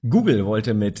Google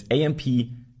wollte mit AMP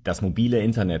das mobile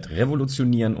Internet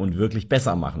revolutionieren und wirklich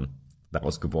besser machen.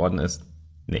 Daraus geworden ist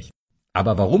nicht.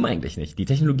 Aber warum eigentlich nicht? Die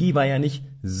Technologie war ja nicht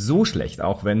so schlecht,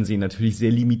 auch wenn sie natürlich sehr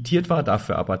limitiert war,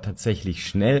 dafür aber tatsächlich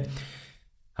schnell,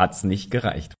 hat's nicht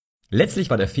gereicht. Letztlich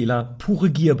war der Fehler pure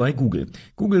Gier bei Google.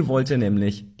 Google wollte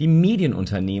nämlich die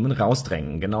Medienunternehmen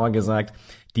rausdrängen, genauer gesagt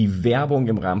die Werbung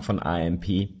im Rahmen von AMP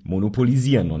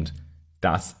monopolisieren, und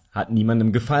das hat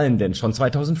niemandem gefallen, denn schon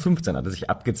 2015 hatte sich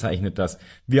abgezeichnet, dass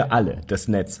wir alle das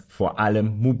Netz vor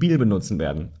allem mobil benutzen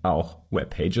werden, auch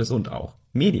Webpages und auch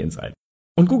Medienseiten.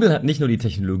 Und Google hat nicht nur die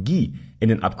Technologie in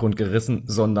den Abgrund gerissen,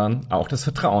 sondern auch das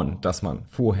Vertrauen, das man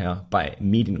vorher bei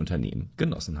Medienunternehmen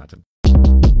genossen hatte.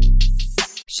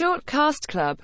 Shortcast Club